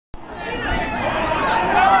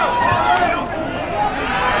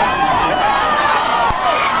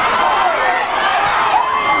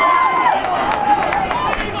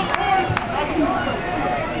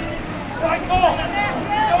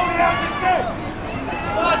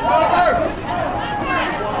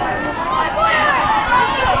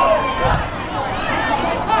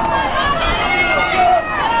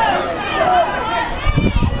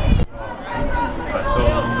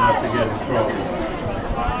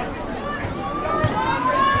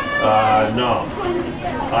No.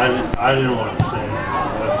 I didn't want to say anything.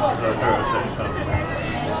 Let her say something.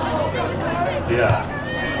 Yeah.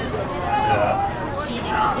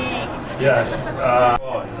 Yes.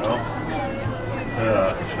 Well, you know.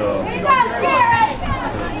 Yeah, so.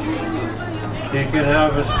 He can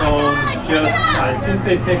have his phone I think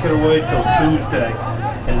they take it away till Tuesday,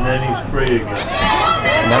 and then he's free again.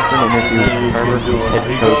 And after an interview with Carver head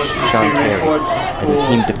coach Sean Terry, as the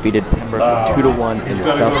team defeated Pembroke 2-1 in the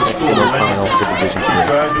South Sectional final for Division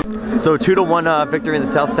 3. So 2-1 victory in the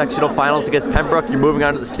South Sectional finals against Pembroke. You're moving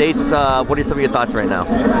on to the States. What are some of your thoughts right now?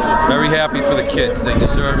 Very happy for the kids. They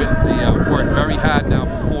deserve it. They've worked very hard now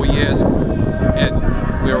for 4 years, and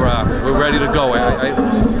we're ready to go.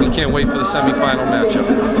 We can't wait for the semifinal matchup.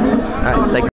 All right, thank you.